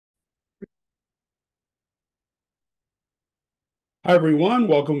Hi, everyone.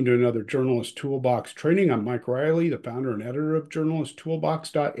 Welcome to another Journalist Toolbox training. I'm Mike Reilley, the founder and editor of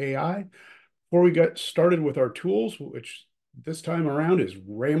Toolbox.ai. Before we get started with our tools, which this time around is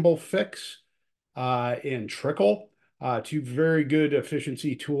RambleFix and Trickle, two very good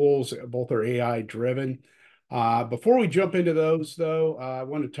efficiency tools. Both are AI driven. Before we jump into those, though, I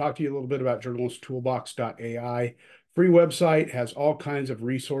want to talk to you a little bit about journalisttoolbox.ai. Free website has all kinds of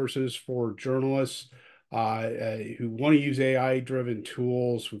resources for journalists who want to use AI-driven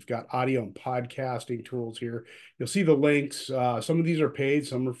tools. We've got audio and podcasting tools here. You'll see the links. Some of these are paid,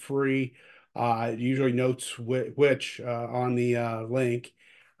 some are free. It usually notes which on the link,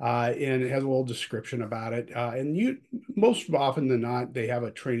 and it has a little description about it. And most often than not, they have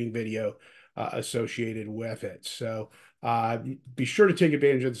a training video associated with it. So uh, be sure to take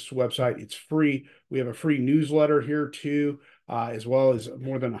advantage of this website. It's free. We have a free newsletter here too, as well as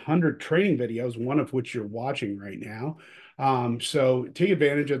more than 100 training videos, one of which you're watching right now. So take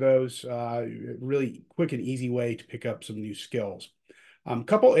advantage of those. Really quick and easy way to pick up some new skills.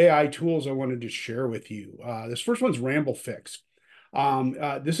 Couple AI tools I wanted to share with you. This first one's RambleFix.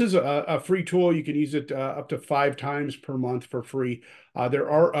 This is a free tool. You can use it up to 5 times per month for free. There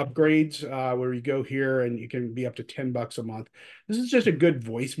are upgrades where you go here and you can be up to $10 a month. This is just a good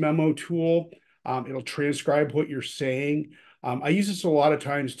voice memo tool. It'll transcribe what you're saying. I use this a lot of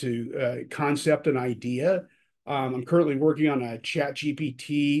times to concept an idea. I'm currently working on a chat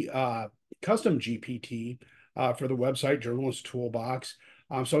GPT, custom GPT for the website Journalist Toolbox.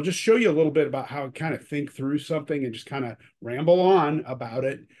 So I'll just show you a little bit about how I kind of think through something and just kind of ramble on about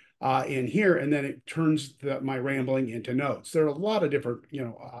it in here, and then it turns my rambling into notes. There are a lot of different,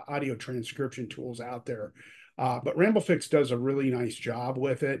 audio transcription tools out there, but RambleFix does a really nice job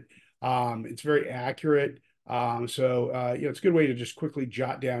with it. It's very accurate. It's a good way to just quickly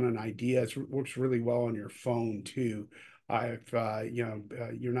jot down an idea. It works really well on your phone too. If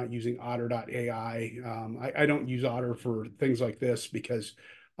you're not using Otter.ai, I don't use Otter for things like this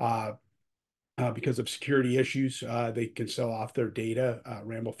uh, because of security issues. They can sell off their data.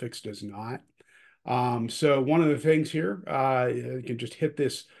 RambleFix does not. So one of the things here, you can just hit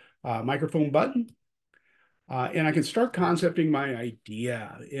this microphone button. And I can start concepting my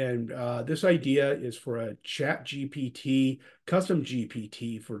idea. And this idea is for a chat GPT, custom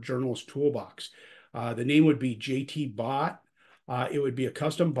GPT for Journalist Toolbox. The name would be JT Bot. It would be a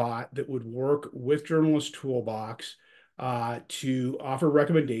custom bot that would work with Journalist Toolbox to offer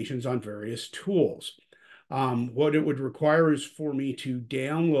recommendations on various tools. What it would require is for me to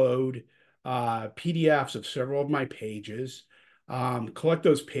download PDFs of several of my pages, collect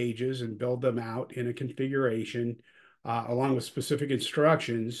those pages and build them out in a configuration along with specific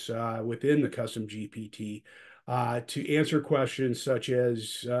instructions within the custom GPT to answer questions such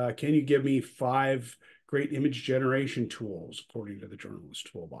as, can you give me 5 great image generation tools according to the Journalist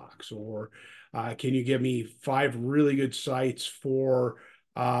Toolbox? Or can you give me 5 really good sites for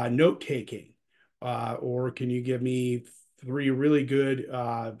note taking? Or can you give me 3 really good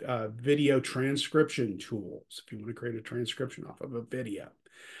video transcription tools if you want to create a transcription off of a video?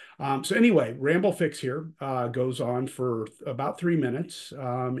 So anyway, RambleFix here goes on for about 3 minutes,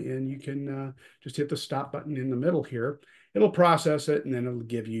 and you can just hit the stop button in the middle here. It'll process it, and then it'll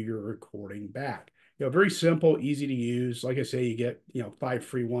give you your recording back. Very simple, easy to use. Like I say, you get 5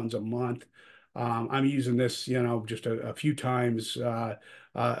 free ones a month. I'm using this, just a few times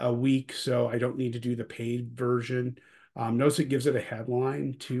a week, so I don't need to do the paid version. Notice it gives it a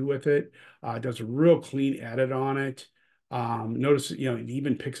headline too with it. It does a real clean edit on it. Notice, it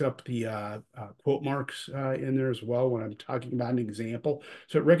even picks up the quote marks in there as well when I'm talking about an example.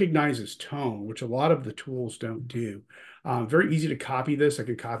 So it recognizes tone, which a lot of the tools don't do. Very easy to copy this. I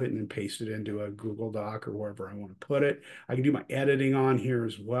can copy it and then paste it into a Google Doc or wherever I want to put it. I can do my editing on here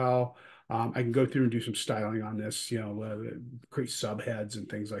as well. I can go through and do some styling on this, create subheads and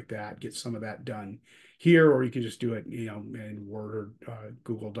things like that, get some of that done here, or you can just do it, in Word or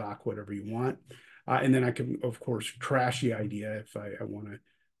Google Doc, whatever you want. And then I can, of course, trash the idea if I want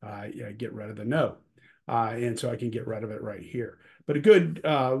to get rid of the note. And so I can get rid of it right here. But a good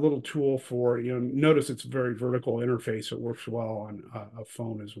little tool for, notice it's a very vertical interface. It works well on a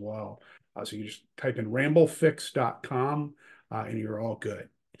phone as well. So you just type in ramblefix.com and you're all good.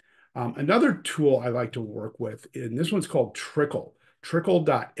 Another tool I like to work with, and this one's called Trickle.so.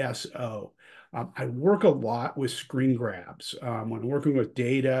 I work a lot with screen grabs when I'm working with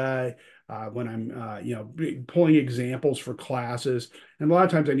data, when I'm pulling examples for classes, and a lot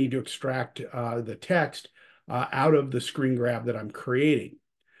of times I need to extract the text out of the screen grab that I'm creating.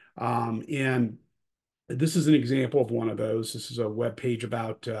 And this is an example of one of those. This is a web page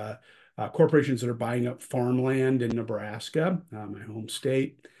about corporations that are buying up farmland in Nebraska, my home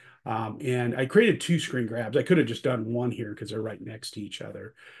state. And I created two screen grabs. I could have just done one here because they're right next to each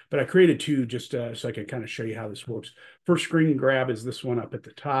other, but I created two just so I can kind of show you how this works. First screen grab is this one up at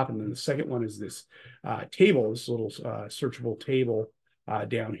the top, and then the second one is this table, this little searchable table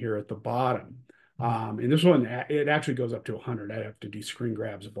down here at the bottom. And this one, it actually goes up to 100. I'd have to do screen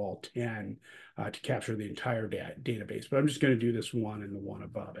grabs of all 10 to capture the entire database, but I'm just going to do this one and the one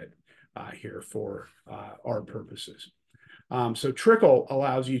above it here for our purposes. So Trickle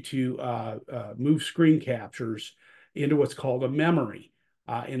allows you to move screen captures into what's called a memory,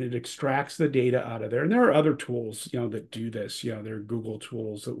 and it extracts the data out of there. And there are other tools, that do this. There are Google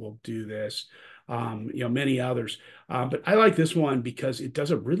tools that will do this. Many others. But I like this one because it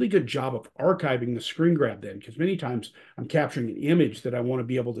does a really good job of archiving the screen grab then, because many times I'm capturing an image that I want to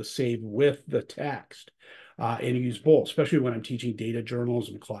be able to save with the text. And use both, especially when I'm teaching data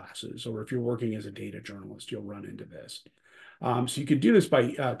journalism classes, or if you're working as a data journalist, you'll run into this. So you could do this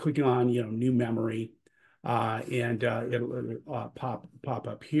by clicking on, new memory, and it'll pop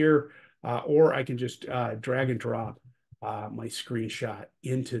up here, or I can just drag and drop my screenshot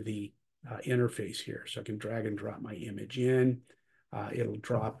into the interface here. So I can drag and drop my image in. It'll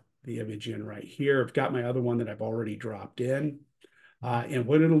drop the image in right here. I've got my other one that I've already dropped in. And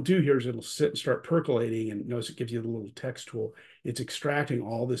what it'll do here is it'll sit and start percolating, and notice it gives you the little text tool. It's extracting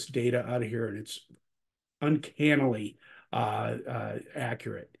all this data out of here, and it's uncannily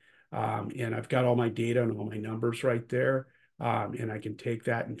accurate. And I've got all my data and all my numbers right there. And I can take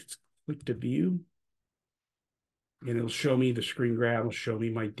that and just click to view. And it'll show me the screen grab, it'll show me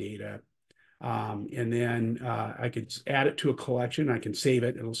my data. And then I could add it to a collection. I can save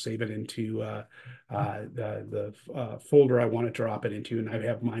it. It'll save it into the folder I want to drop it into. And I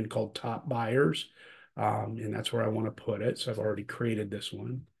have mine called Top Buyers. And that's where I want to put it. So I've already created this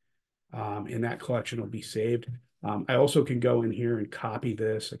one. And that collection will be saved. I also can go in here and copy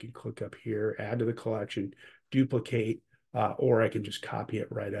this. I can click up here, add to the collection, duplicate, or I can just copy it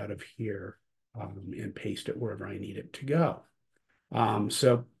right out of here and paste it wherever I need it to go.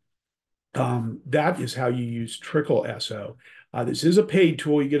 That is how you use Trickle.so. This is a paid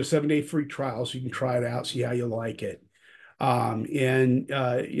tool. You get a 7-day free trial, so you can try it out, see how you like it. It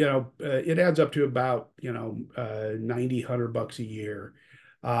adds up to about, 90, $100 a year.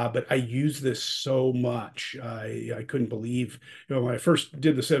 But I use this so much. I couldn't believe, when I first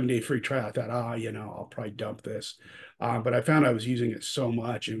did the 7-day free trial, I thought, I'll probably dump this. But I found I was using it so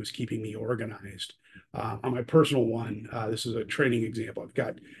much, and it was keeping me organized. On my personal one, this is a training example. I've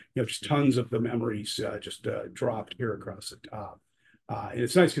got, just tons of the memories just dropped here across the top. And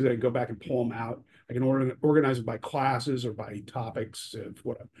it's nice because I can go back and pull them out. I can organize it by classes or by topics of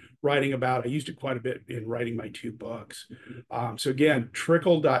what I'm writing about. I used it quite a bit in writing my 2 books. So again,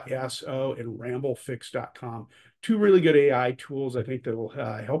 Trickle.so and ramblefix.com, 2 really good AI tools, I think, that will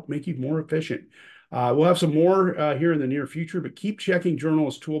help make you more efficient. We'll have some more here in the near future, but keep checking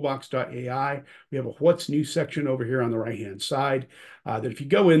Toolbox.ai. We have a What's New section over here on the right-hand side that if you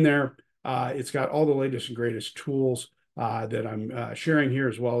go in there, it's got all the latest and greatest tools that I'm sharing here,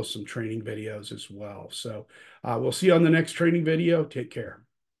 as well as some training videos as well. So we'll see you on the next training video. Take care.